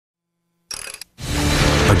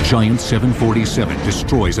A giant 747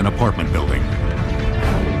 destroys an apartment building.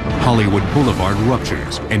 Hollywood Boulevard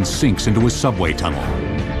ruptures and sinks into a subway tunnel.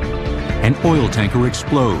 An oil tanker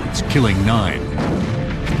explodes, killing 9.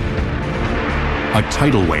 A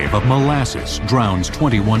tidal wave of molasses drowns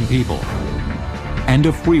 21 people. And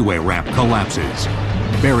a freeway ramp collapses,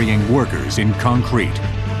 burying workers in concrete.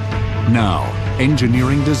 Now,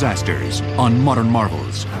 engineering disasters on Modern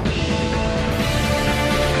Marvels.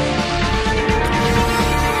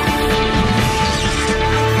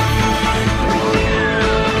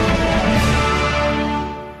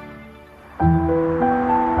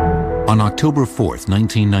 On October 4th,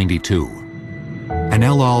 1992, an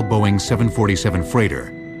El Al Boeing 747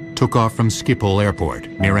 freighter took off from Schiphol Airport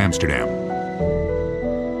near Amsterdam.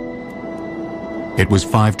 It was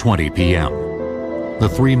 5:20 p.m. The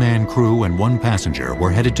 3-man crew and 1 passenger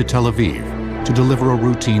were headed to Tel Aviv to deliver a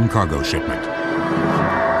routine cargo shipment.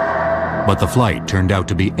 But the flight turned out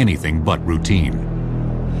to be anything but routine.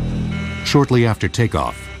 Shortly after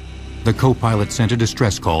takeoff, the co-pilot sent a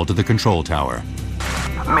distress call to the control tower.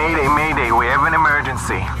 Mayday, mayday, we have an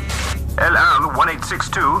emergency. El Al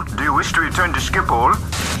 1862, do you wish to return to Schiphol?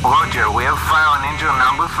 Roger, we have fire on engine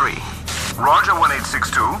number 3. Roger,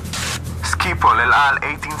 1862. Schiphol, El Al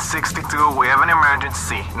 1862, we have an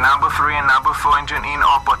emergency. Number 3 and number 4 engine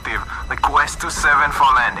inoperative. Request to 7 for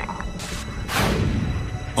landing.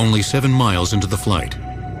 Only 7 miles into the flight,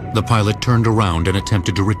 the pilot turned around and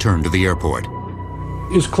attempted to return to the airport.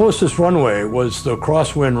 His closest runway was the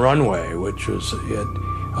crosswind runway, which was,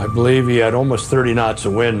 I believe he had almost 30 knots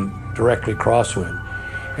of wind directly crosswind.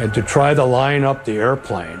 And to try to line up the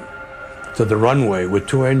airplane to the runway with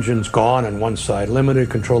 2 engines gone on one side, limited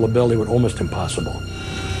controllability, was almost impossible.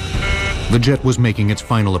 The jet was making its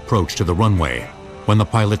final approach to the runway when the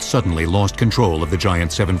pilot suddenly lost control of the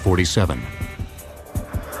giant 747.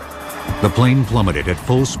 The plane plummeted at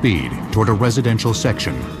full speed toward a residential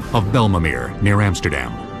section of Belmamir near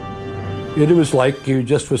Amsterdam. It was like he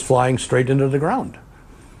just was flying straight into the ground.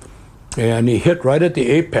 And he hit right at the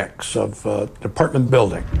apex of the apartment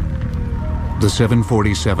building. The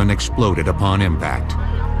 747 exploded upon impact,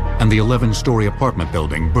 and the 11-story apartment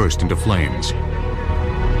building burst into flames.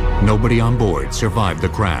 Nobody on board survived the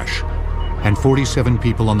crash, and 47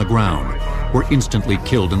 people on the ground were instantly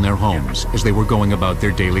killed in their homes as they were going about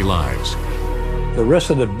their daily lives. The rest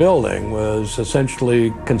of the building was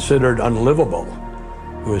essentially considered unlivable.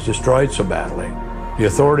 It was destroyed so badly. The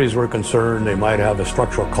authorities were concerned they might have a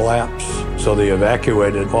structural collapse, so they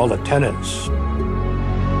evacuated all the tenants.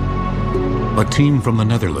 A team from the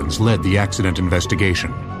Netherlands led the accident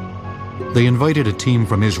investigation. They invited a team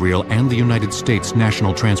from Israel and the United States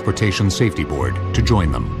National Transportation Safety Board to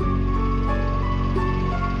join them.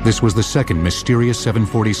 This was the second mysterious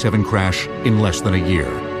 747 crash in less than a year.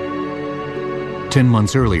 10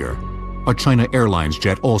 months earlier, a China Airlines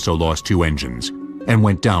jet also lost 2 engines and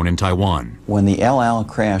went down in Taiwan. When the El Al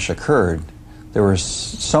crash occurred, there were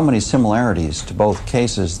so many similarities to both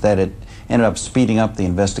cases that it ended up speeding up the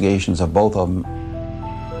investigations of both of them.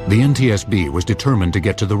 The NTSB was determined to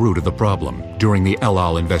get to the root of the problem during the El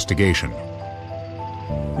Al investigation.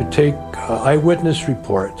 You take eyewitness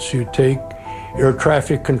reports, you take air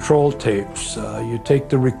traffic control tapes, you take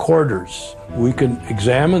the recorders. We can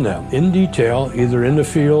examine them in detail, either in the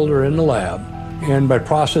field or in the lab. And by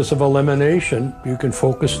process of elimination, you can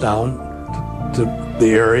focus down to the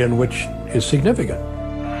area in which is significant.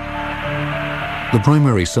 The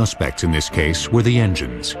primary suspects in this case were the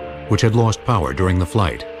engines, which had lost power during the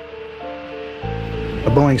flight. A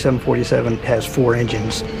Boeing 747 has 4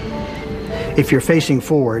 engines. If you're facing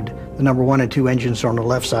forward, the number 1 and 2 engines are on the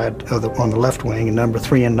left side, on the left wing, and number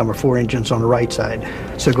 3 and number 4 engines on the right side.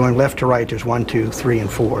 So going left to right, there's 1, 2, 3, and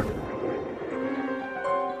 4.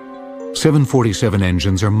 747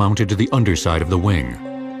 engines are mounted to the underside of the wing.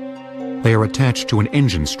 They are attached to an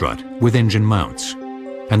engine strut with engine mounts,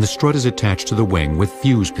 and the strut is attached to the wing with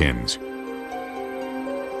fuse pins.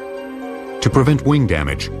 To prevent wing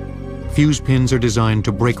damage, fuse pins are designed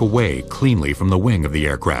to break away cleanly from the wing of the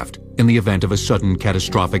aircraft in the event of a sudden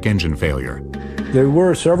catastrophic engine failure. There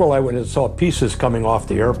were several eyewitnesses who saw pieces coming off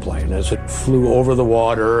the airplane as it flew over the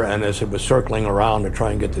water and as it was circling around to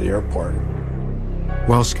try and get to the airport.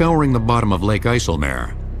 While scouring the bottom of Lake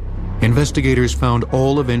IJsselmeer, investigators found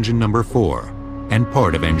all of engine number 4 and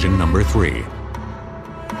part of engine number 3.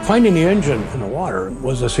 Finding the engine in the water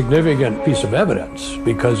was a significant piece of evidence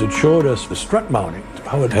because it showed us the strut mounting,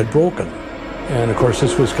 how it had broken. And of course,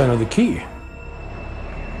 this was kind of the key.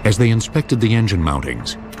 As they inspected the engine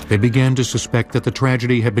mountings, they began to suspect that the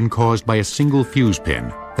tragedy had been caused by a single fuse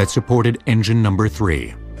pin that supported engine number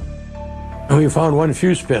 3. We found one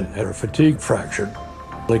fuse pin had a fatigue fractured.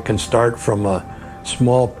 It can start from a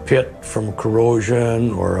small pit from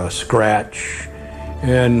corrosion or a scratch.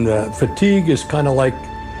 And fatigue is kind of like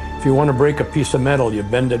if you want to break a piece of metal, you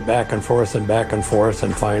bend it back and forth,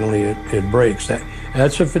 and finally it breaks.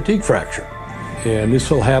 That's a fatigue fracture. And this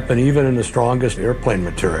will happen even in the strongest airplane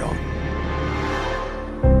material.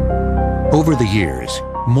 Over the years,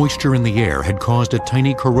 moisture in the air had caused a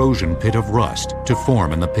tiny corrosion pit of rust to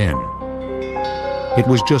form in the pin. It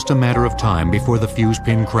was just a matter of time before the fuse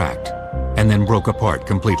pin cracked and then broke apart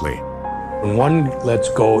completely. When one lets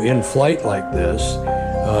go in flight like this,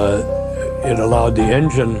 it allowed the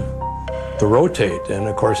engine to rotate, and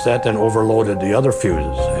of course that then overloaded the other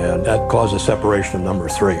fuses, and that caused a separation of number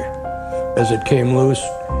 3. As it came loose,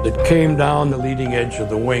 it came down the leading edge of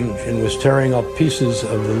the wing and was tearing up pieces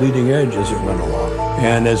of the leading edge as it went along.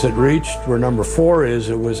 And as it reached where number 4 is,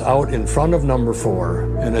 it was out in front of number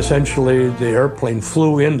 4, and essentially the airplane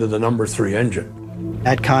flew into the number 3 engine.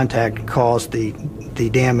 That contact caused the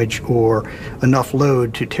damage or enough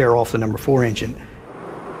load to tear off the number 4 engine.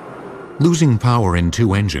 Losing power in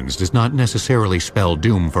 2 engines does not necessarily spell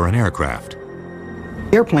doom for an aircraft.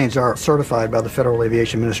 Airplanes are certified by the Federal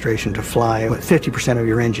Aviation Administration to fly with 50% of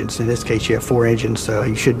your engines. In this case, you have 4 engines, so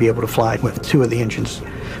you should be able to fly with 2 of the engines.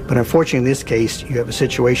 But unfortunately, in this case, you have a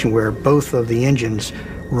situation where both of the engines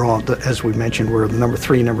were on, as we mentioned, were the number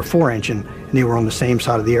 3 and number 4 engine, and they were on the same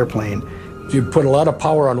side of the airplane. If you put a lot of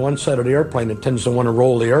power on one side of the airplane, it tends to want to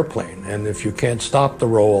roll the airplane. And if you can't stop the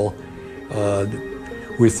roll,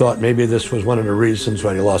 we thought maybe this was one of the reasons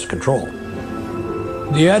why you lost control.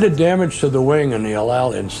 The added damage to the wing in the El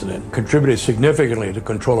Al incident contributed significantly to the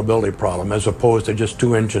controllability problem, as opposed to just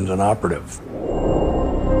 2 engines inoperative.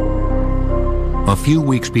 A few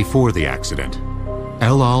weeks before the accident,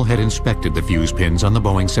 El Al had inspected the fuse pins on the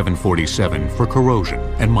Boeing 747 for corrosion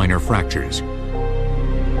and minor fractures.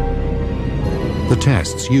 The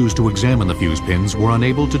tests used to examine the fuse pins were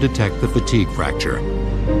unable to detect the fatigue fracture.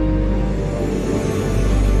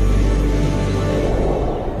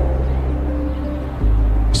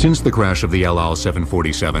 Since the crash of the El Al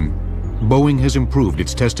 747, Boeing has improved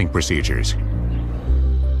its testing procedures.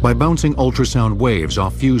 By bouncing ultrasound waves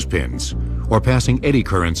off fuse pins or passing eddy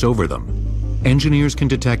currents over them, engineers can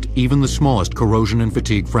detect even the smallest corrosion and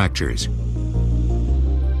fatigue fractures.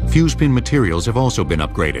 Fuse pin materials have also been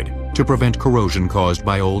upgraded to prevent corrosion caused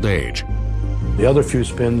by old age. The other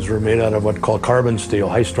fuse pins were made out of what's called carbon steel,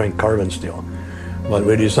 high-strength carbon steel. But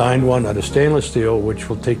we designed one out of stainless steel, which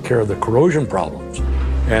will take care of the corrosion problems.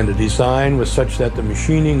 And the design was such that the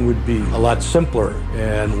machining would be a lot simpler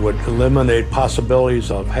and would eliminate possibilities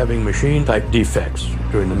of having machine-type defects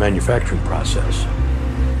during the manufacturing process.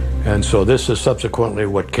 And so this is subsequently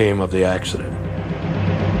what came of the accident.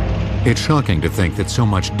 It's shocking to think that so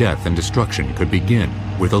much death and destruction could begin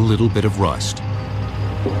with a little bit of rust.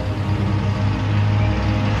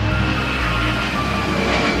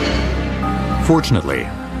 Fortunately,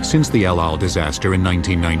 since the El Al disaster in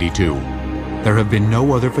 1992, there have been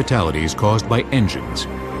no other fatalities caused by engines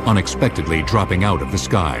unexpectedly dropping out of the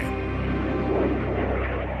sky.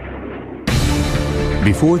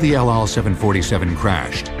 Before the El Al 747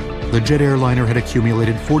 crashed, the jet airliner had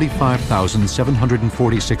accumulated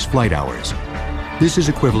 45,746 flight hours. This is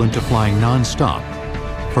equivalent to flying non-stop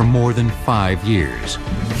for more than 5 years.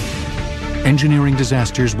 Engineering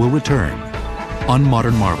disasters will return on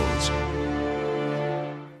Modern Marvels.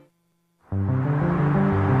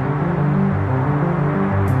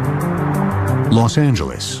 Los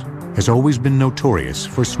Angeles has always been notorious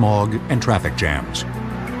for smog and traffic jams.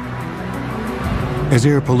 As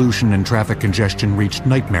air pollution and traffic congestion reached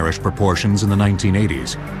nightmarish proportions in the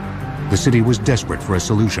 1980s, the city was desperate for a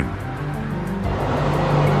solution.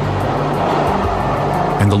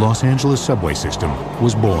 And the Los Angeles subway system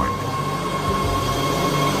was born.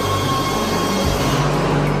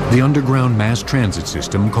 The underground mass transit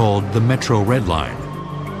system called the Metro Red Line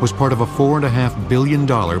was part of a $4.5 billion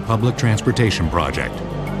public transportation project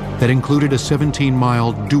that included a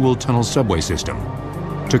 17-mile dual-tunnel subway system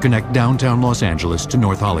to connect downtown Los Angeles to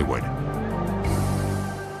North Hollywood.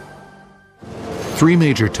 3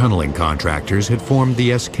 major tunneling contractors had formed the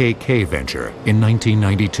SKK venture in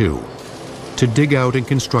 1992 to dig out and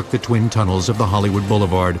construct the twin tunnels of the Hollywood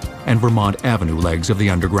Boulevard and Vermont Avenue legs of the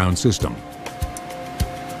underground system.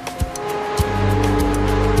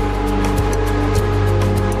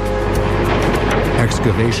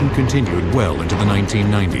 Excavation continued well into the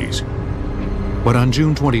 1990s. But on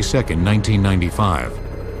June 22, 1995,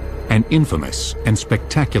 an infamous and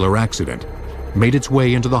spectacular accident made its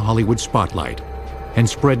way into the Hollywood spotlight and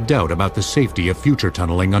spread doubt about the safety of future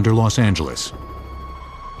tunneling under Los Angeles.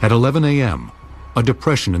 At 11 a.m., a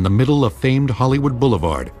depression in the middle of famed Hollywood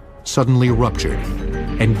Boulevard suddenly ruptured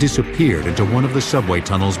and disappeared into one of the subway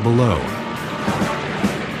tunnels below.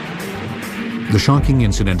 The shocking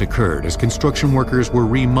incident occurred as construction workers were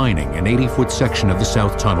remining an 80-foot section of the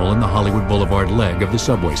South Tunnel in the Hollywood Boulevard leg of the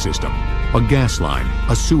subway system. A gas line,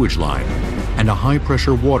 a sewage line, and a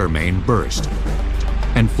high-pressure water main burst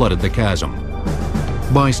and flooded the chasm.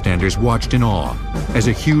 Bystanders watched in awe as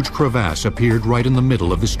a huge crevasse appeared right in the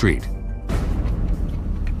middle of the street.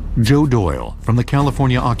 Joe Doyle from the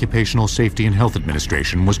California Occupational Safety and Health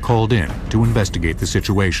Administration was called in to investigate the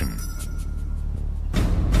situation.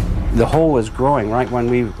 The hole was growing right when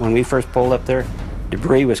we first pulled up there.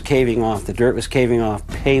 Debris was caving off, the dirt was caving off,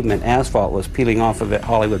 pavement, asphalt was peeling off of it,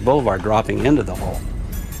 Hollywood Boulevard, dropping into the hole.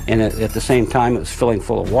 And at the same time, it was filling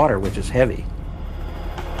full of water, which is heavy.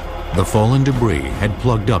 The fallen debris had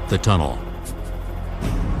plugged up the tunnel.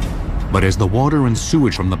 But as the water and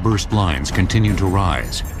sewage from the burst lines continued to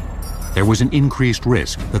rise, there was an increased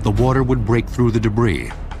risk that the water would break through the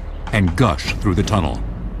debris and gush through the tunnel.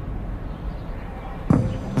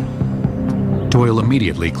 Doyle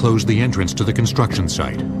immediately closed the entrance to the construction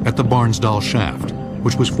site at the Barnsdall Shaft,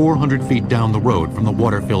 which was 400 feet down the road from the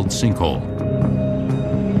water-filled sinkhole.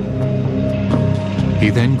 He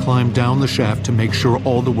then climbed down the shaft to make sure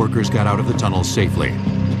all the workers got out of the tunnel safely.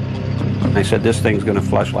 I said, this thing's going to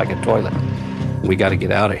flush like a toilet. We got to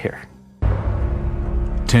get out of here.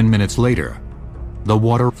 10 minutes later, the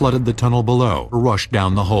water flooded the tunnel below, rushed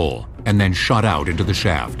down the hole, and then shot out into the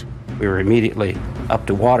shaft. We were immediately up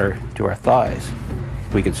to water to our thighs.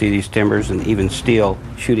 We could see these timbers and even steel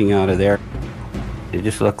shooting out of there. It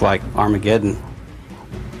just looked like Armageddon.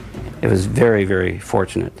 It was very, very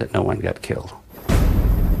fortunate that no one got killed.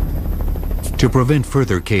 To prevent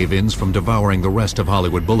further cave-ins from devouring the rest of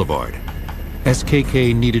Hollywood Boulevard,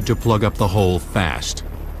 SKK needed to plug up the hole fast.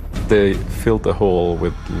 They filled the hole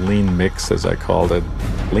with lean mix, as I called it.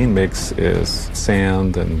 Lean mix is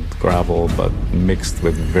sand and gravel, but mixed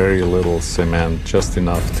with very little cement, just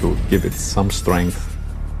enough to give it some strength.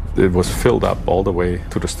 It was filled up all the way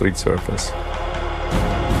to the street surface.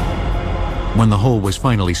 When the hole was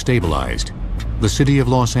finally stabilized, the city of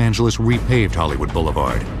Los Angeles repaved Hollywood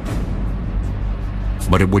Boulevard.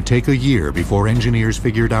 But it would take a year before engineers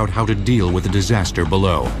figured out how to deal with the disaster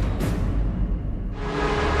below.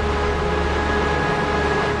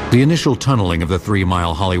 The initial tunneling of the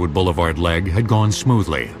 3-mile Hollywood Boulevard leg had gone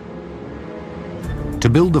smoothly. To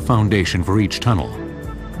build the foundation for each tunnel,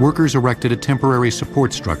 workers erected a temporary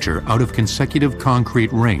support structure out of consecutive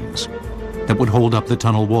concrete rings that would hold up the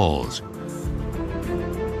tunnel walls.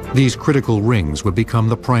 These critical rings would become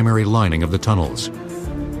the primary lining of the tunnels.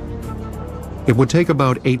 It would take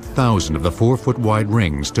about 8,000 of the 4-foot-wide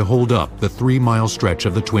rings to hold up the 3-mile stretch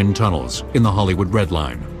of the twin tunnels in the Hollywood Red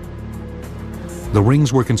Line. The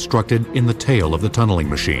rings were constructed in the tail of the tunneling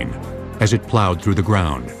machine as it plowed through the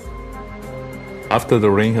ground. After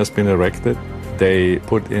the ring has been erected, they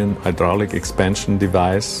put in hydraulic expansion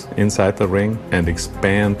device inside the ring and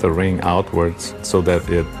expand the ring outwards so that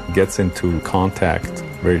it gets into contact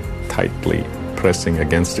very tightly, pressing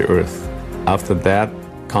against the earth. After that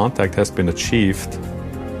contact has been achieved,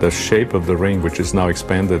 the shape of the ring, which is now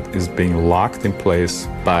expanded, is being locked in place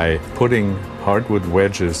by putting hardwood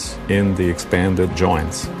wedges in the expanded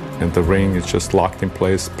joints. And the ring is just locked in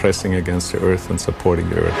place, pressing against the earth and supporting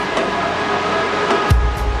the earth.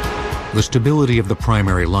 The stability of the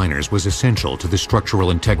primary liners was essential to the structural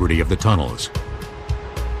integrity of the tunnels.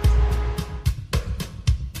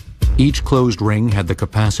 Each closed ring had the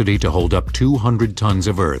capacity to hold up 200 tons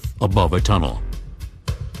of earth above a tunnel.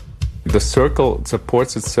 The circle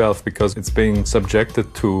supports itself because it's being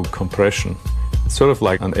subjected to compression. It's sort of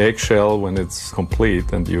like an eggshell when it's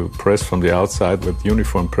complete and you press from the outside with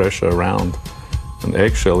uniform pressure around. An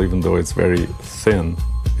eggshell, even though it's very thin,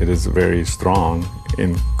 it is very strong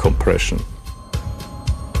in compression.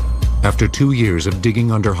 After 2 years of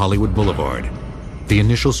digging under Hollywood Boulevard, the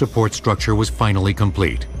initial support structure was finally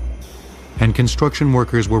complete, and construction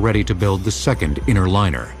workers were ready to build the second inner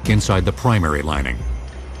liner inside the primary lining.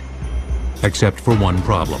 Except for one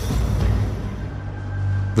problem.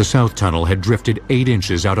 The South Tunnel had drifted 8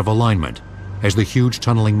 inches out of alignment as the huge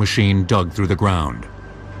tunneling machine dug through the ground.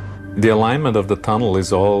 The alignment of the tunnel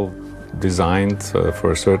is all designed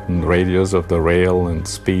for a certain radius of the rail and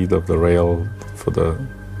speed of the rail for the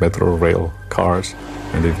metro rail cars.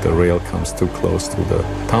 And if the rail comes too close to the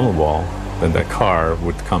tunnel wall, then the car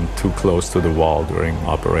would come too close to the wall during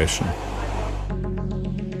operation.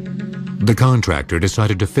 The contractor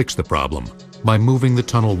decided to fix the problem by moving the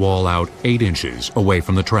tunnel wall out 8 inches away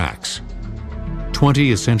from the tracks.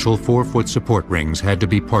 20 essential 4-foot support rings had to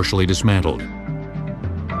be partially dismantled,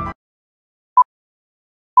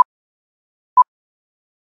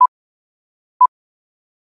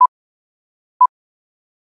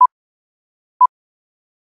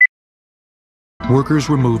 Workers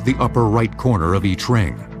removed the upper right corner of each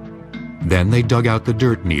ring. Then they dug out the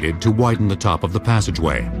dirt needed to widen the top of the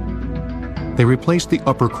passageway. They replaced the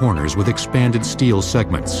upper corners with expanded steel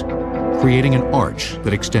segments, creating an arch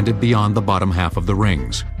that extended beyond the bottom half of the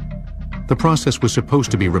rings. The process was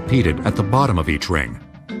supposed to be repeated at the bottom of each ring,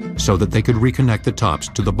 so that they could reconnect the tops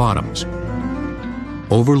to the bottoms.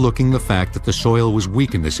 Overlooking the fact that the soil was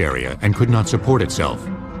weak in this area and could not support itself,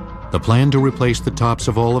 the plan to replace the tops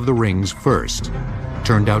of all of the rings first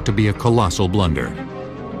turned out to be a colossal blunder.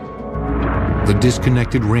 The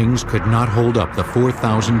disconnected rings could not hold up the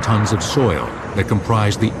 4,000 tons of soil that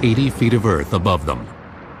comprised the 80 feet of earth above them.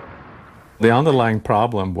 The underlying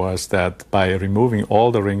problem was that by removing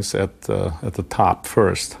all the rings at the top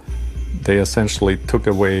first, they essentially took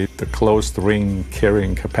away the closed ring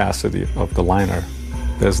carrying capacity of the liner.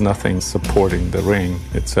 There's nothing supporting the ring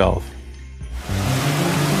itself.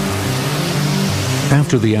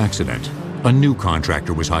 After the accident, a new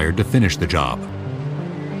contractor was hired to finish the job.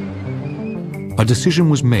 A decision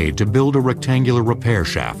was made to build a rectangular repair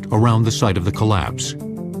shaft around the site of the collapse.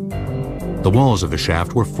 The walls of the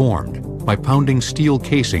shaft were formed by pounding steel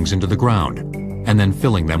casings into the ground and then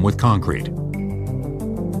filling them with concrete.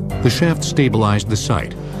 The shaft stabilized the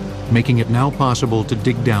site, making it now possible to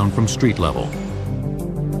dig down from street level,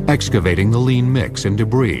 excavating the lean mix and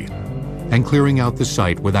debris, and clearing out the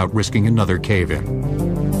site without risking another cave-in.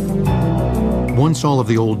 Once all of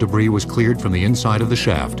the old debris was cleared from the inside of the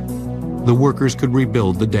shaft, the workers could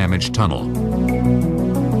rebuild the damaged tunnel.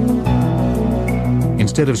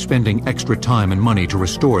 Instead of spending extra time and money to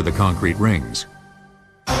restore the concrete rings,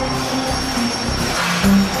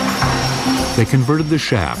 they converted the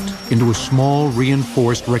shaft into a small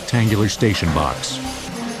reinforced rectangular station box,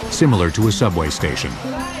 similar to a subway station.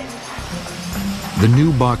 The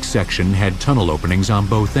new box section had tunnel openings on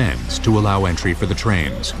both ends to allow entry for the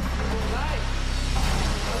trains.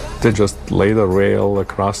 They just laid a rail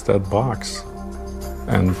across that box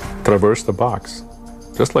and traversed the box.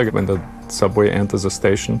 Just like when the subway enters a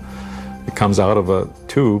station, it comes out of a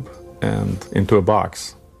tube and into a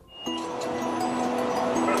box.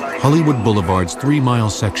 Hollywood Boulevard's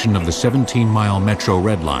 3-mile section of the 17-mile Metro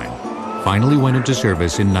Red Line finally went into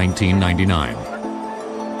service in 1999.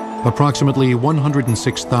 Approximately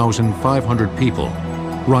 106,500 people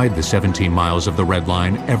ride the 17 miles of the Red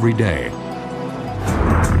Line every day.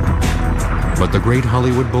 But the Great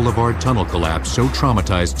Hollywood Boulevard tunnel collapse so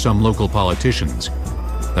traumatized some local politicians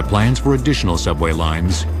that plans for additional subway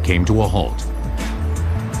lines came to a halt.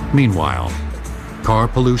 Meanwhile, car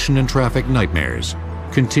pollution and traffic nightmares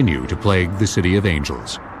continue to plague the City of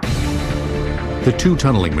Angels. The 2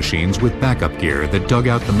 tunneling machines with backup gear that dug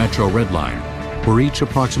out the Metro Red Line were each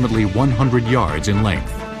approximately 100 yards in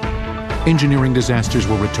length. Engineering disasters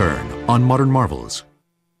will return on Modern Marvels.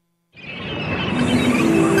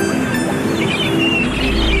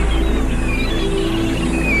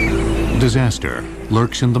 Disaster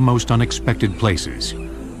lurks in the most unexpected places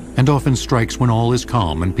and often strikes when all is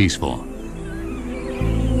calm and peaceful.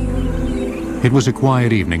 It was a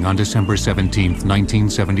quiet evening on December 17,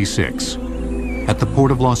 1976, at the Port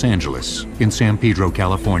of Los Angeles in San Pedro,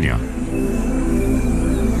 California.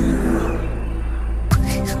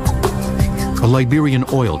 A Liberian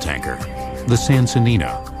oil tanker, the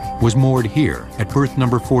Sansanina, was moored here at berth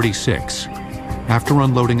number 46 after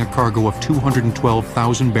unloading a cargo of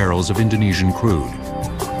 212,000 barrels of Indonesian crude.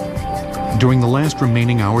 During the last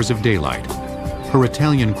remaining hours of daylight, her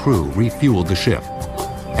Italian crew refueled the ship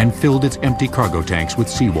and filled its empty cargo tanks with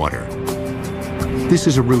seawater. This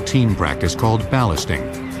is a routine practice called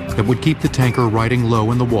ballasting that would keep the tanker riding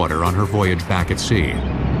low in the water on her voyage back at sea.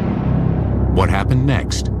 What happened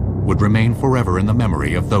next would remain forever in the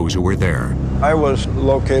memory of those who were there. I was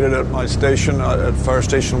located at my station at Fire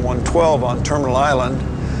Station 112 on Terminal Island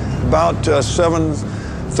about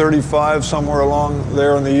 7:35, somewhere along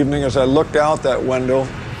there in the evening. As I looked out that window,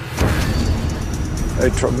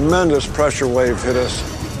 a tremendous pressure wave hit us.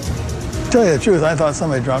 To tell you the truth, I thought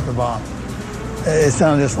somebody dropped a bomb. It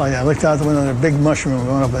sounded just like that. I looked out the window and a big mushroom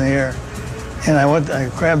going up in the air. And I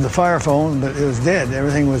grabbed the fire phone, but it was dead.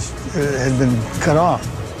 Everything had been cut off.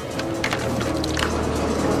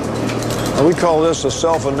 We call this a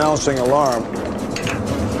self-announcing alarm.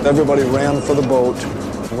 Everybody ran for the boat.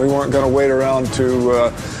 We weren't going to wait around to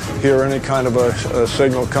hear any kind of a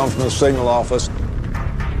signal come from the signal office.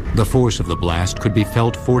 The force of the blast could be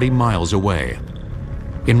felt 40 miles away.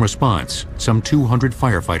 In response, some 200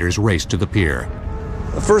 firefighters raced to the pier.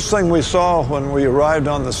 The first thing we saw when we arrived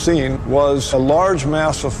on the scene was a large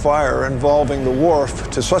mass of fire involving the wharf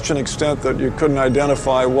to such an extent that you couldn't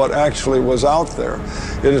identify what actually was out there.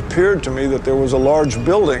 It appeared to me that there was a large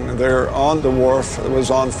building there on the wharf that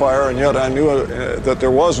was on fire, and yet I knew that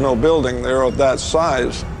there was no building there of that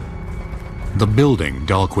size. The building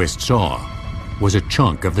Dahlquist saw was a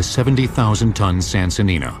chunk of the 70,000-ton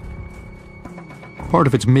Sansanina. Part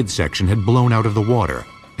of its midsection had blown out of the water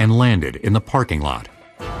and landed in the parking lot.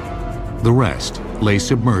 The rest lay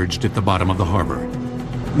submerged at the bottom of the harbor.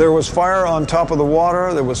 There was fire on top of the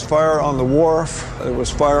water, there was fire on the wharf, there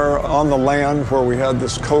was fire on the land where we had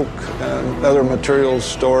this coke and other materials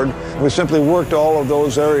stored. We simply worked all of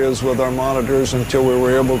those areas with our monitors until we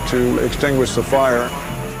were able to extinguish the fire.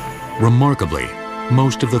 Remarkably,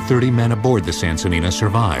 most of the 30 men aboard the Sansanina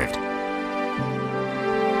survived,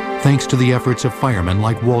 thanks to the efforts of firemen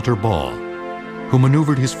like Walter Ball, who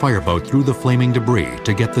maneuvered his fireboat through the flaming debris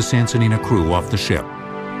to get the Sansanina crew off the ship.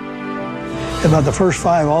 About the first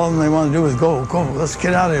 5, all of them, they wanted to do was go, let's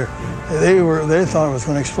get out of here. They thought it was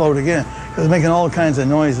going to explode again. It was making all kinds of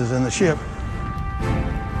noises in the ship.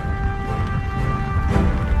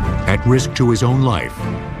 At risk to his own life,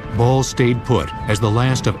 Ball stayed put as the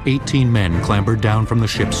last of 18 men clambered down from the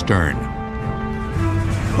ship's stern.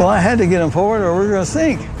 Well, I had to get them forward or we were going to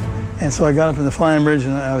sink. And so I got up in the flying bridge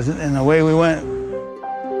and away we went.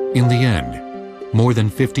 In the end, more than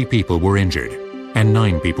 50 people were injured and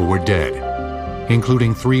 9 people were dead,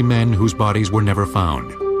 including 3 men whose bodies were never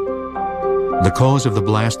found. The cause of the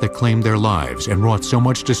blast that claimed their lives and wrought so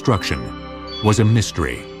much destruction was a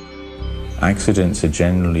mystery. Accidents are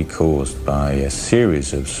generally caused by a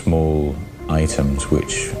series of small items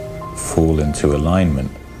which fall into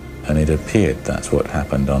alignment, and it appeared that's what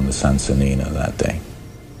happened on the Sansanina that day.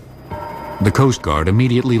 The Coast Guard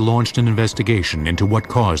immediately launched an investigation into what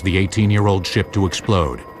caused the 18-year-old ship to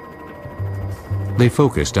explode. They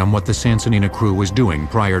focused on what the Sansanina crew was doing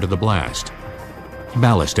prior to the blast: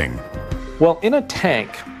 ballasting. Well, in a tank,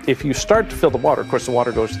 if you start to fill the water, of course the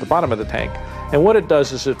water goes to the bottom of the tank, and what it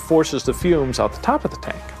does is it forces the fumes out the top of the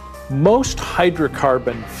tank. Most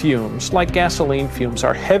hydrocarbon fumes, like gasoline fumes,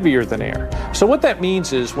 are heavier than air. So what that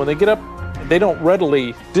means is when they get up, they don't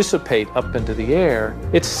readily dissipate up into the air.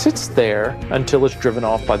 It sits there until it's driven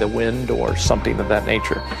off by the wind or something of that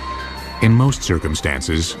nature. In most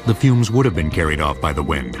circumstances, the fumes would have been carried off by the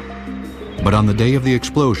wind. But on the day of the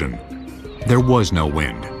explosion, there was no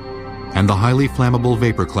wind, and the highly flammable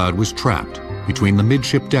vapor cloud was trapped between the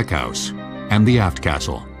midship deckhouse and the aft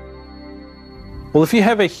castle. Well, if you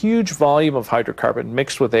have a huge volume of hydrocarbon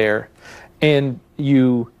mixed with air and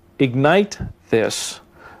you ignite this,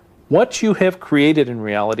 what you have created in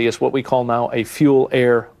reality is what we call now a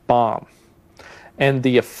fuel-air bomb. And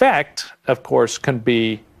the effect, of course, can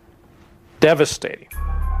be devastating.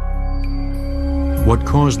 What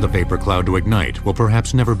caused the vapor cloud to ignite will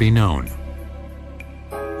perhaps never be known.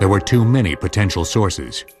 There were too many potential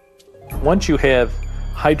sources. Once you have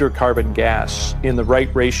hydrocarbon gas in the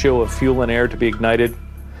right ratio of fuel and air to be ignited,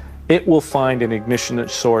 it will find an ignition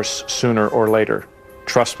source sooner or later.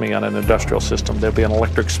 Trust me, on an industrial system, there'll be an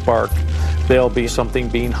electric spark, there'll be something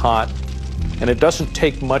being hot, and it doesn't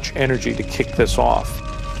take much energy to kick this off.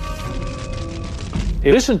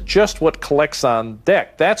 It isn't just what collects on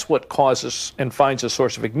deck, that's what causes and finds a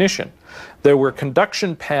source of ignition. There were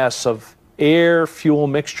conduction paths of air-fuel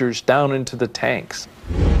mixtures down into the tanks.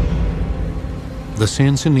 The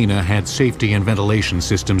Sansanina had safety and ventilation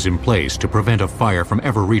systems in place to prevent a fire from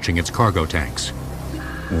ever reaching its cargo tanks.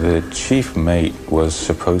 The chief mate was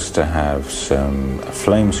supposed to have some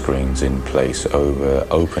flame screens in place over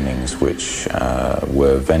openings which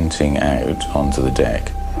were venting out onto the deck.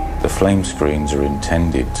 The flame screens are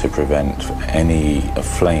intended to prevent any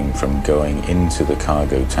flame from going into the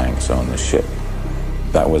cargo tanks on the ship.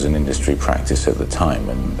 That was an industry practice at the time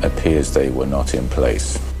and appears they were not in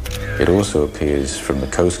place. It also appears from the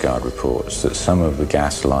Coast Guard reports that some of the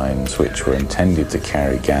gas lines which were intended to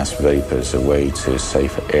carry gas vapors away to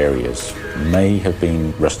safer areas may have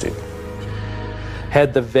been rusted.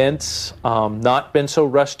 Had the vents not been so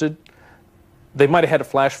rusted, they might have had a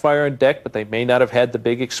flash fire on deck, but they may not have had the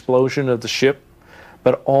big explosion of the ship.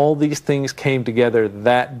 But all these things came together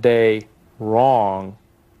that day wrong,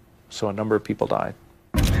 so a number of people died.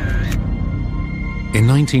 In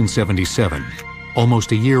 1977,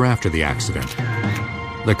 almost a year after the accident,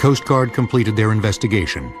 the Coast Guard completed their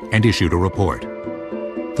investigation and issued a report.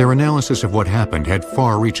 Their analysis of what happened had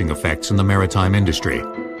far-reaching effects in the maritime industry.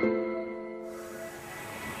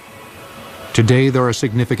 Today, there are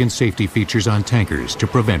significant safety features on tankers to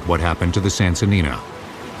prevent what happened to the Sansanina.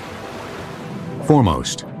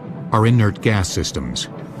 Foremost, are inert gas systems.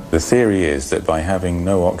 The theory is that by having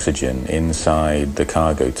no oxygen inside the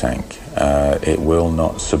cargo tank, it will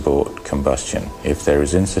not support combustion. If there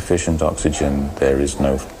is insufficient oxygen, there is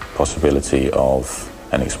no possibility of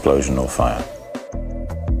an explosion or fire.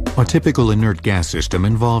 A typical inert gas system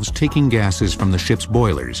involves taking gases from the ship's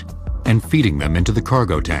boilers and feeding them into the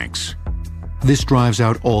cargo tanks. This drives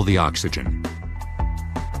out all the oxygen.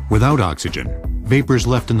 Without oxygen, vapors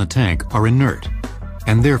left in the tank are inert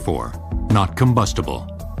and therefore not combustible.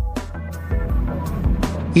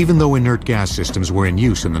 Even though inert gas systems were in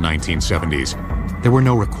use in the 1970s, there were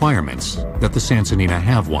no requirements that the Sansonina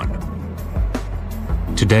have one.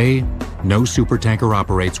 Today, no supertanker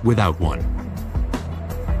operates without one.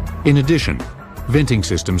 In addition, venting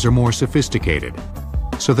systems are more sophisticated,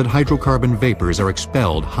 so that hydrocarbon vapors are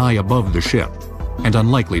expelled high above the ship and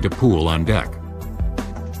unlikely to pool on deck.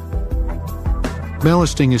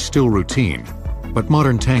 Ballasting is still routine, but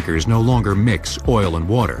modern tankers no longer mix oil and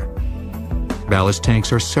water. Ballast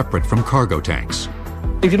tanks are separate from cargo tanks.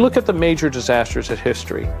 If you look at the major disasters in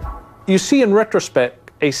history, you see in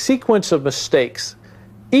retrospect a sequence of mistakes,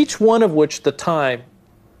 each one of which at the time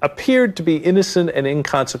appeared to be innocent and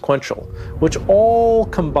inconsequential, which all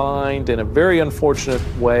combined in a very unfortunate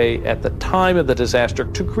way at the time of the disaster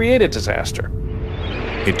to create a disaster.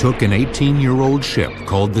 It took an 18-year-old ship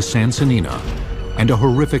called the Sansonina and a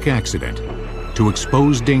horrific accident to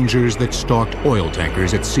expose dangers that stalked oil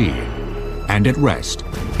tankers at sea and at rest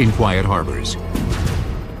in quiet harbors.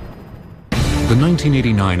 The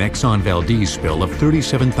 1989 Exxon Valdez spill of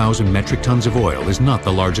 37,000 metric tons of oil is not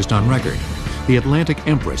the largest on record. The Atlantic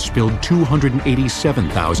Empress spilled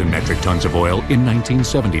 287,000 metric tons of oil in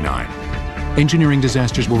 1979. Engineering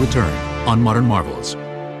disasters will return on Modern Marvels.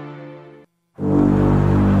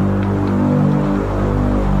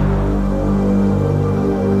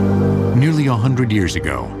 Nearly 100 years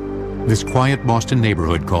ago, this quiet Boston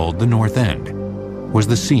neighborhood called the North End was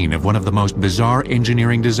the scene of one of the most bizarre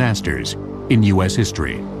engineering disasters in U.S.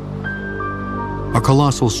 history. A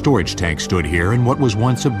colossal storage tank stood here in what was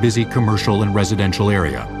once a busy commercial and residential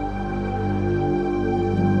area.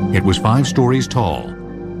 It was 5 stories tall,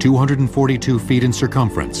 242 feet in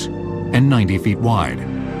circumference, and 90 feet wide.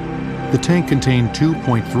 The tank contained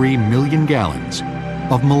 2.3 million gallons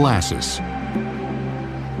of molasses.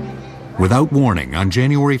 Without warning, on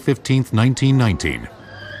January 15, 1919,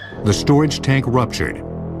 the storage tank ruptured,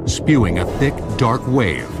 spewing a thick, dark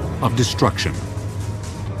wave of destruction.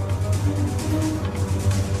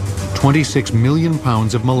 26 million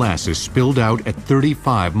pounds of molasses spilled out at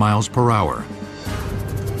 35 miles per hour.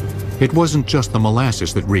 It wasn't just the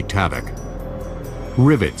molasses that wreaked havoc.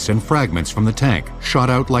 Rivets and fragments from the tank shot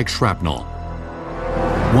out like shrapnel.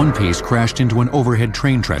 One piece crashed into an overhead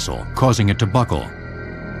train trestle, causing it to buckle.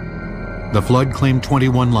 The flood claimed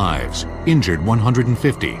 21 lives, injured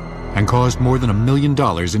 150, and caused more than $1 million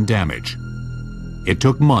in damage. It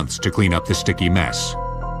took months to clean up the sticky mess.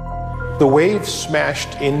 The wave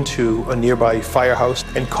smashed into a nearby firehouse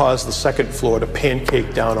and caused the second floor to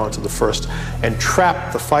pancake down onto the first and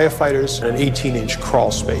trapped the firefighters in an 18-inch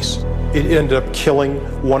crawl space. It ended up killing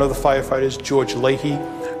one of the firefighters, George Leahy,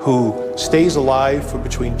 who stays alive for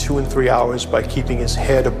between 2 and 3 hours by keeping his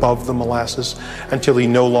head above the molasses until he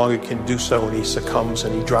no longer can do so and he succumbs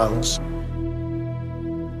and he drowns.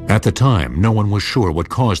 At the time, no one was sure what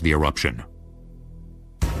caused the eruption.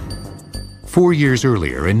 4 years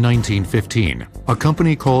earlier, in 1915, a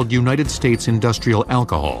company called United States Industrial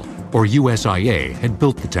Alcohol, or USIA, had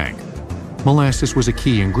built the tank. Molasses was a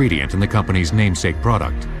key ingredient in the company's namesake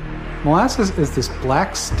product. Molasses is this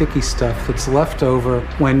black, sticky stuff that's left over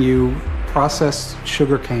when you process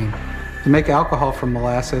sugar cane. To make alcohol from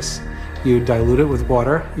molasses, you dilute it with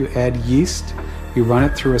water, you add yeast, you run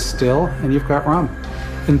it through a still, and you've got rum.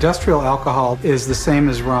 Industrial alcohol is the same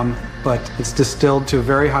as rum, but it's distilled to a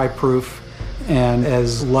very high proof and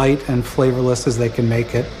as light and flavorless as they can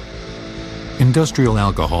make it. Industrial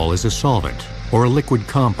alcohol is a solvent, or a liquid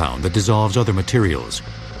compound that dissolves other materials.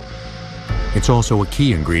 It's also a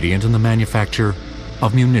key ingredient in the manufacture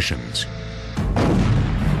of munitions.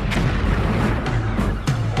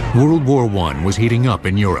 World War I was heating up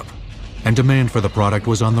in Europe, and demand for the product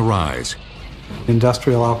was on the rise.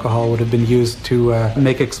 Industrial alcohol would have been used to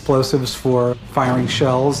make explosives for firing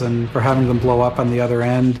shells and for having them blow up on the other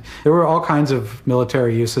end. There were all kinds of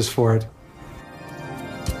military uses for it.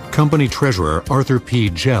 Company treasurer Arthur P.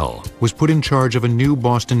 Gell was put in charge of a new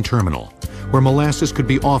Boston terminal where molasses could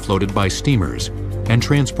be offloaded by steamers and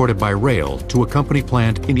transported by rail to a company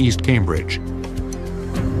plant in East Cambridge.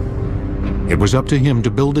 It was up to him to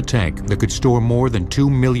build a tank that could store more than 2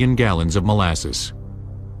 million gallons of molasses.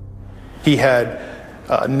 He had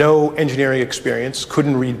no engineering experience,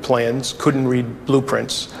 couldn't read plans, couldn't read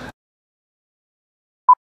blueprints.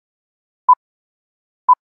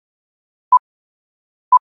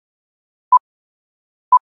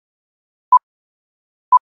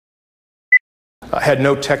 Had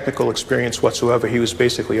no technical experience whatsoever. He was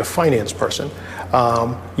basically a finance person,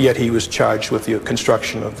 yet he was charged with the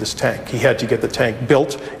construction of this tank. He had to get the tank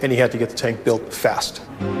built, and he had to get the tank built fast.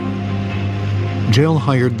 Gell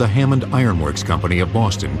hired the Hammond Ironworks Company of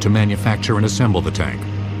Boston to manufacture and assemble the tank.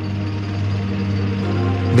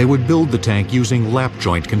 They would build the tank using lap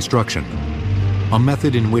joint construction, a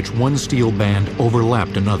method in which one steel band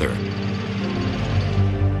overlapped another.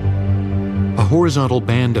 A horizontal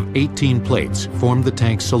band of 18 plates formed the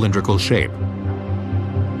tank's cylindrical shape.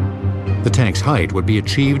 The tank's height would be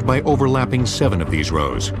achieved by overlapping 7 of these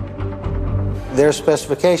rows. Their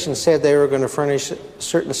specifications said they were going to furnish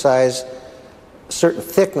certain size, certain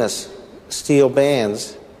thickness steel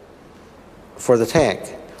bands for the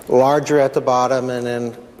tank, larger at the bottom and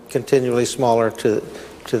then continually smaller to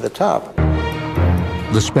the top.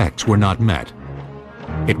 The specs were not met.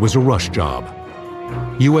 It was a rush job.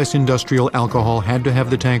 U.S. Industrial Alcohol had to have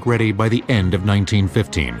the tank ready by the end of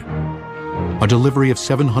 1915. A delivery of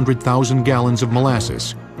 700,000 gallons of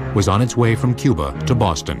molasses was on its way from Cuba to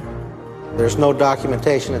Boston. There's no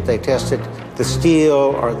documentation that they tested the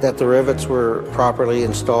steel or that the rivets were properly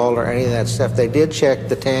installed or any of that stuff. They did check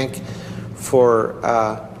the tank for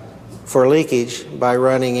leakage by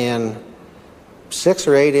running in 6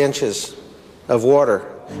 or 8 inches of water,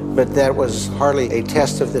 but that was hardly a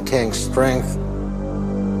test of the tank's strength.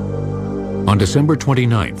 On December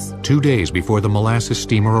 29th, 2 days before the molasses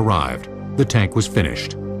steamer arrived, the tank was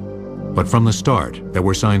finished. But from the start, there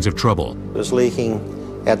were signs of trouble. It was leaking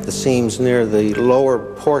at the seams near the lower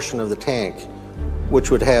portion of the tank, which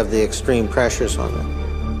would have the extreme pressures on it.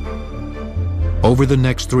 Over the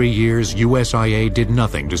next 3 years, USIA did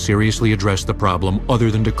nothing to seriously address the problem other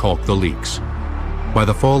than to caulk the leaks. By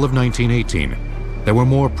the fall of 1918, there were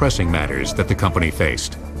more pressing matters that the company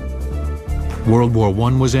faced. World War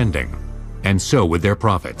I was ending, and so would their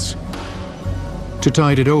profits. To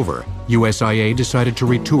tide it over, USIA decided to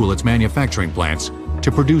retool its manufacturing plants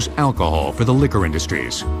to produce alcohol for the liquor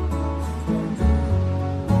industries.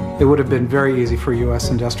 It would have been very easy for U.S.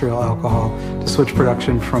 Industrial Alcohol to switch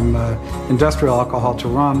production from industrial alcohol to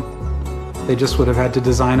rum. They just would have had to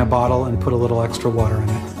design a bottle and put a little extra water in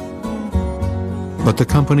it. But the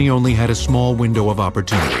company only had a small window of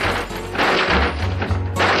opportunity.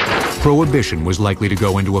 Prohibition was likely to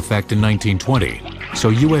go into effect in 1920, so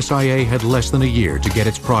USIA had less than a year to get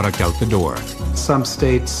its product out the door. Some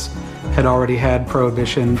states had already had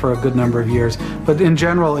prohibition for a good number of years, but in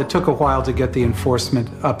general, it took a while to get the enforcement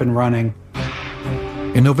up and running.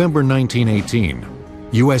 In November 1918,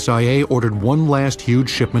 USIA ordered one last huge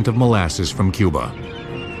shipment of molasses from Cuba.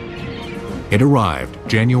 It arrived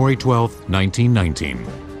January 12, 1919.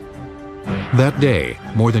 That day,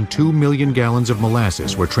 more than 2 million gallons of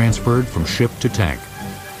molasses were transferred from ship to tank.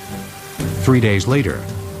 3 days later,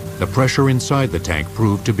 the pressure inside the tank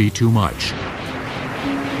proved to be too much.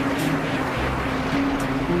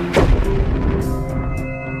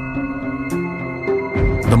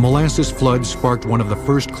 The molasses flood sparked one of the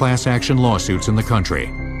first class action lawsuits in the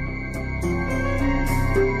country.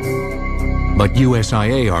 But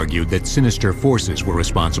USIA argued that sinister forces were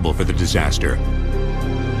responsible for the disaster.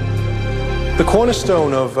 The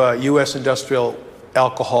cornerstone of U.S. Industrial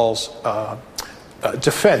Alcohol's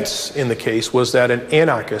defense in the case was that an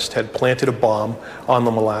anarchist had planted a bomb on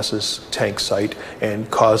the molasses tank site and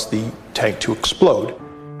caused the tank to explode.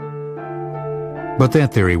 But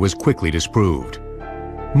that theory was quickly disproved.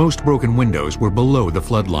 Most broken windows were below the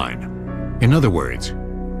flood line. In other words,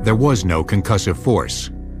 there was no concussive force.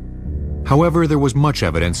 However, there was much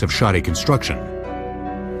evidence of shoddy construction.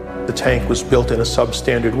 The tank was built in a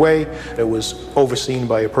substandard way. It was overseen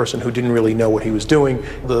by a person who didn't really know what he was doing.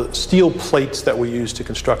 The steel plates that were used to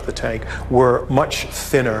construct the tank were much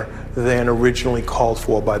thinner than originally called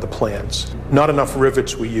for by the plans. Not enough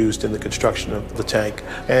rivets were used in the construction of the tank,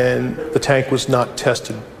 and the tank was not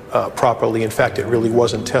tested properly. In fact, it really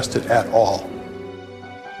wasn't tested at all.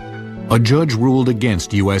 A judge ruled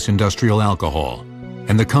against U.S. Industrial Alcohol,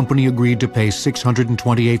 and the company agreed to pay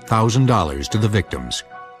 $628,000 to the victims.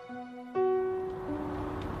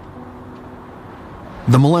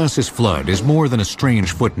 The molasses flood is more than a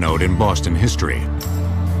strange footnote in Boston history.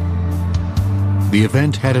 The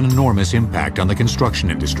event had an enormous impact on the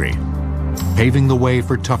construction industry, paving the way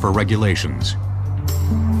for tougher regulations.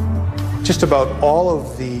 just about all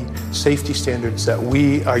of the safety standards that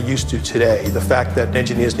we are used to today, the fact that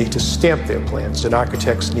engineers need to stamp their plans and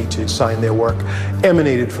architects need to sign their work,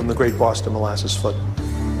 emanated from the Great Boston Molasses Flood.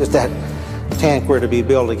 If that tank were to be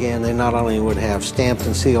built again, they not only would have stamped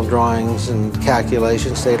and sealed drawings and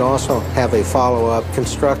calculations, they'd also have a follow-up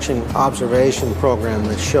construction observation program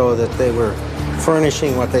that show that they were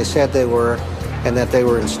furnishing what they said they were and that they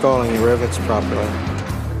were installing the rivets properly.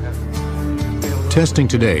 Testing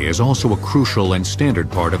today is also a crucial and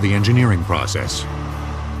standard part of the engineering process.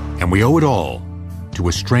 And we owe it all to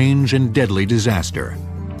a strange and deadly disaster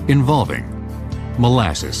involving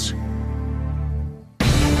molasses.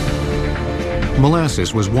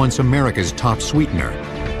 Molasses was once America's top sweetener.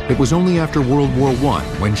 It was only after World War I,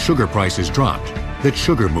 when sugar prices dropped, that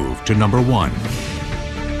sugar moved to number one.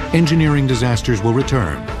 Engineering disasters will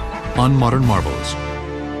return on Modern Marvels.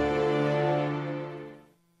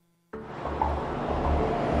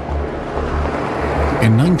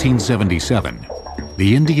 In 1977,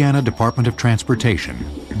 the Indiana Department of Transportation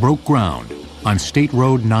broke ground on State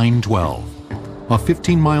Road 912, a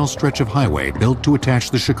 15-mile stretch of highway built to attach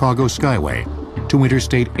the Chicago Skyway to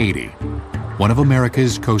Interstate 80, one of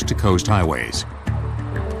America's coast-to-coast highways.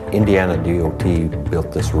 Indiana DOT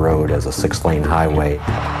built this road as a 6-lane highway.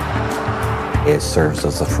 It serves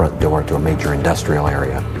as the front door to a major industrial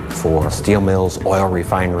area for steel mills, oil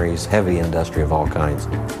refineries, heavy industry of all kinds.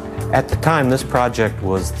 At the time, this project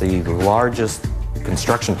was the largest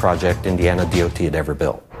construction project Indiana DOT had ever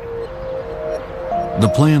built. The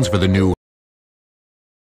plans for the new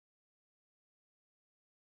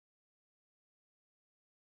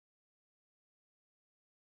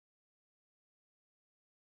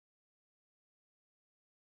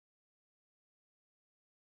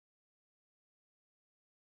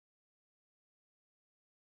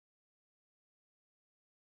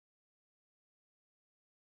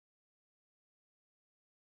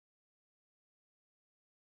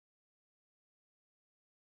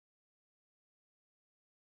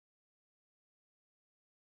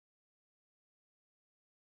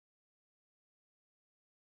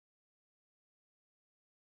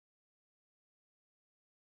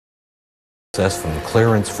from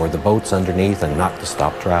clearance for the boats underneath and not to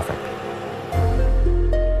stop traffic.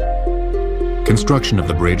 Construction of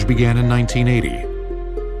the bridge began in 1980.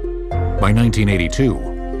 By 1982,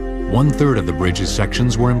 1/3 of the bridge's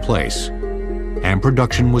sections were in place, and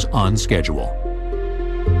production was on schedule.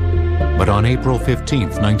 But on April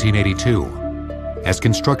 15, 1982, as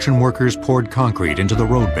construction workers poured concrete into the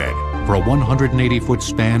roadbed for a 180-foot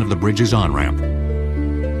span of the bridge's on-ramp,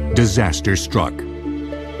 disaster struck.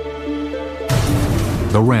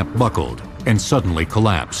 The ramp buckled and suddenly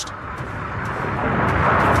collapsed.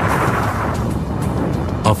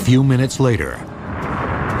 A few minutes later,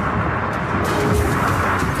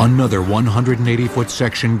 another 180-foot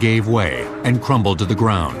section gave way and crumbled to the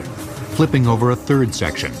ground, flipping over a third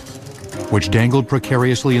section, which dangled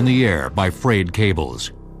precariously in the air by frayed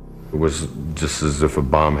cables. It was just as if a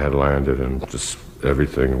bomb had landed and just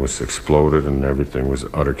everything was exploded and everything was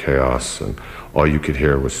utter chaos, and all you could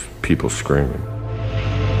hear was people screaming.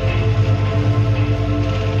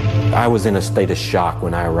 I was in a state of shock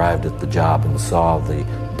when I arrived at the job and saw the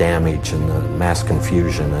damage and the mass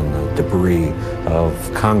confusion and the debris of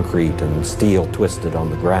concrete and steel twisted on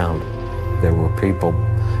the ground. There were people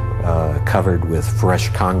covered with fresh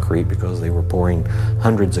concrete because they were pouring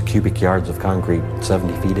hundreds of cubic yards of concrete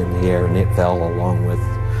 70 feet in the air, and it fell along with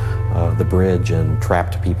the bridge and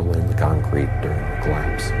trapped people in the concrete during the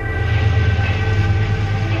collapse.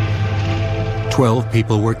 12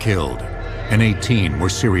 people were killed and 18 were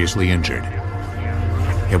seriously injured.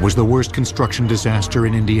 It was the worst construction disaster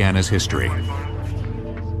in Indiana's history.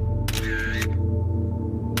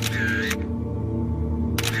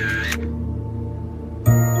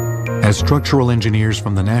 As structural engineers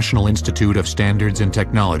from the National Institute of Standards and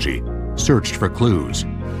Technology searched for clues,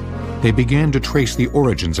 they began to trace the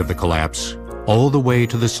origins of the collapse all the way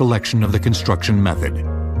to the selection of the construction method.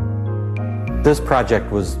 This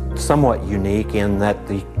project was somewhat unique in that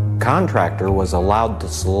the contractor was allowed to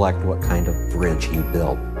select what kind of bridge he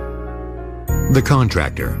built. The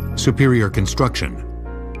contractor, Superior Construction,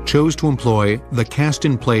 chose to employ the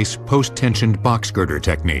cast-in-place post-tensioned box girder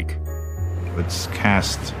technique. It's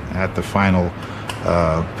cast at the final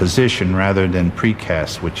position rather than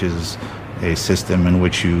precast, which is a system in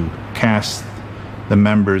which you cast the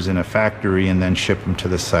members in a factory and then ship them to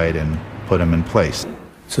the site and put them in place.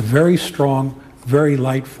 It's a very strong, very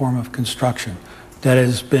light form of construction that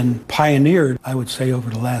has been pioneered, I would say,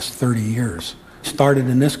 over the last 30 years. Started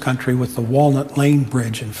in this country with the Walnut Lane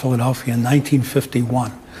Bridge in Philadelphia in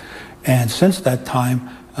 1951. And since that time,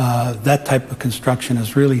 that type of construction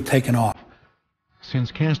has really taken off.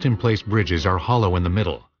 Since cast-in-place bridges are hollow in the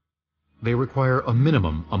middle, they require a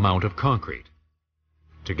minimum amount of concrete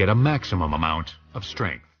to get a maximum amount of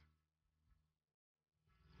strength.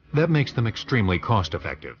 That makes them extremely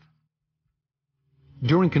cost-effective.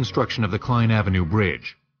 During construction of the Klein Avenue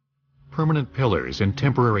Bridge, permanent pillars and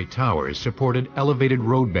temporary towers supported elevated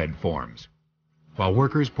roadbed forms, while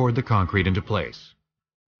workers poured the concrete into place.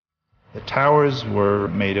 The towers were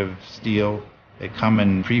made of steel. They come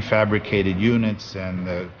in prefabricated units, and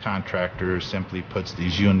the contractor simply puts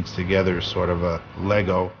these units together, sort of a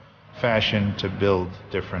Lego fashion, to build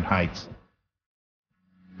different heights.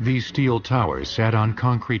 These steel towers sat on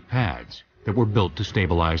concrete pads that were built to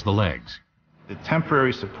stabilize the legs. The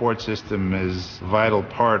temporary support system is a vital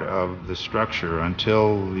part of the structure.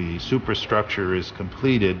 Until the superstructure is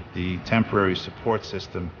completed, the temporary support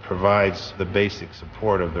system provides the basic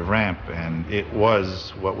support of the ramp, and it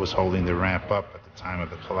was what was holding the ramp up at the time of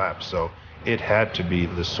the collapse, so it had to be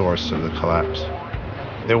the source of the collapse.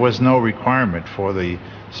 There was no requirement for the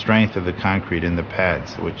strength of the concrete in the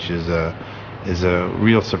pads, which is a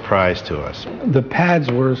real surprise to us. The pads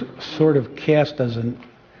were sort of cast as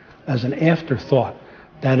an afterthought.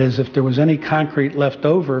 That is, if there was any concrete left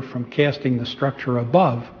over from casting the structure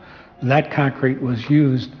above, that concrete was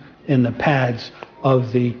used in the pads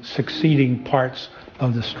of the succeeding parts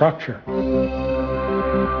of the structure.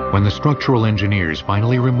 When the structural engineers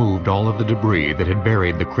finally removed all of the debris that had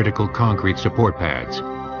buried the critical concrete support pads,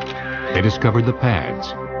 they discovered the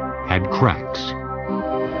pads had cracks.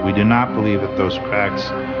 We do not believe that those cracks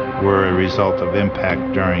were a result of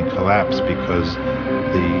impact during collapse, because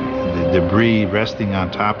the debris resting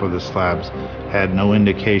on top of the slabs had no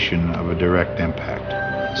indication of a direct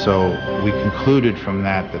impact. So we concluded from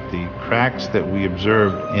that the cracks that we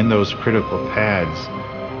observed in those critical pads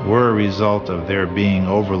were a result of their being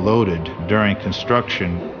overloaded during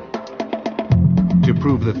construction. To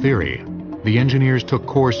prove the theory, the engineers took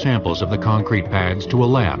core samples of the concrete pads to a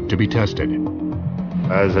lab to be tested.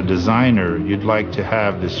 As a designer, you'd like to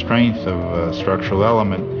have the strength of a structural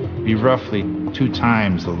element be roughly 2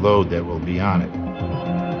 times the load that will be on it.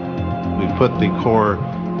 We put the core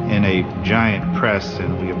in a giant press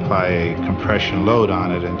and we apply a compression load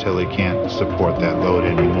on it until it can't support that load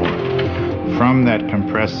anymore. From that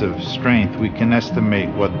compressive strength, we can estimate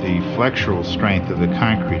what the flexural strength of the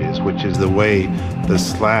concrete is, which is the way the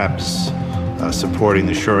slabs supporting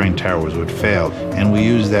the shoring towers would fail. And we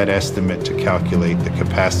use that estimate to calculate the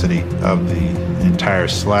capacity of the entire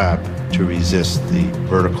slab to resist the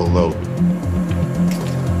vertical load.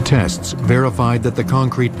 Tests verified that the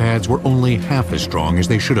concrete pads were only half as strong as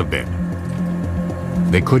they should have been.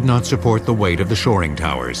 They could not support the weight of the shoring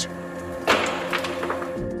towers.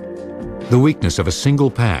 The weakness of a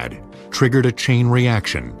single pad triggered a chain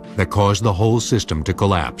reaction that caused the whole system to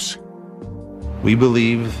collapse. We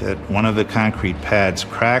believe that one of the concrete pads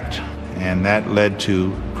cracked, and that led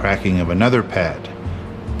to cracking of another pad.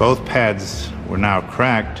 Both pads were now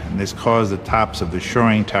cracked, and this caused the tops of the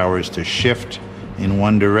shoring towers to shift in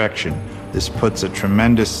one direction. This puts a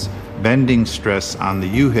tremendous bending stress on the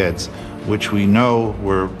U-heads, which we know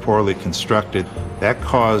were poorly constructed. That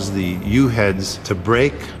caused the U-heads to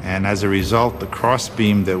break, and as a result, the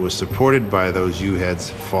crossbeam that was supported by those U-heads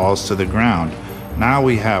falls to the ground. Now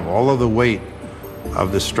we have all of the weight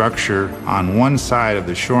of the structure on one side of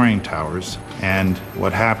the shoring towers, and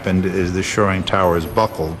what happened is the shoring towers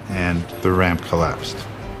buckled and the ramp collapsed.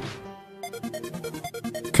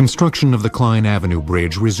 Construction of the Klein Avenue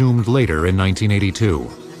Bridge resumed later in 1982.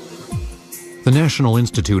 The National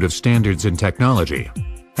Institute of Standards and Technology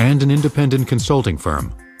and an independent consulting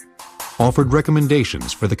firm offered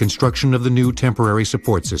recommendations for the construction of the new temporary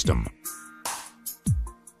support system.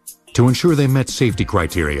 To ensure they met safety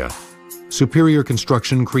criteria, Superior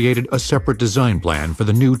Construction created a separate design plan for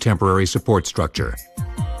the new temporary support structure.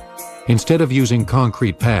 Instead of using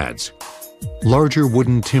concrete pads, larger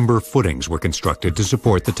wooden timber footings were constructed to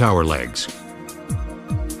support the tower legs.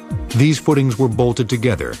 These footings were bolted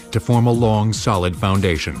together to form a long, solid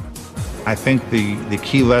foundation. I think the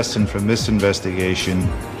key lesson from this investigation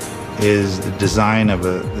is the design of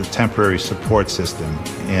a temporary support system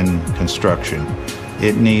in construction.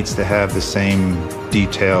 It needs to have the same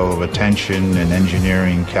detail of attention and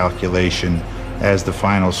engineering calculation as the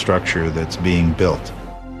final structure that's being built.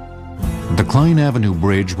 The Klein Avenue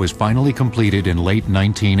Bridge was finally completed in late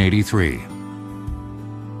 1983.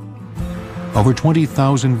 Over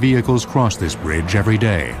 20,000 vehicles cross this bridge every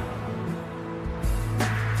day.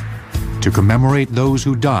 To commemorate those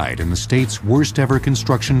who died in the state's worst ever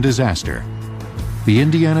construction disaster, the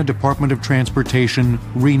Indiana Department of Transportation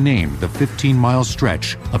renamed the 15-mile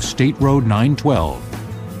stretch of State Road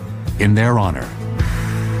 912 in their honor.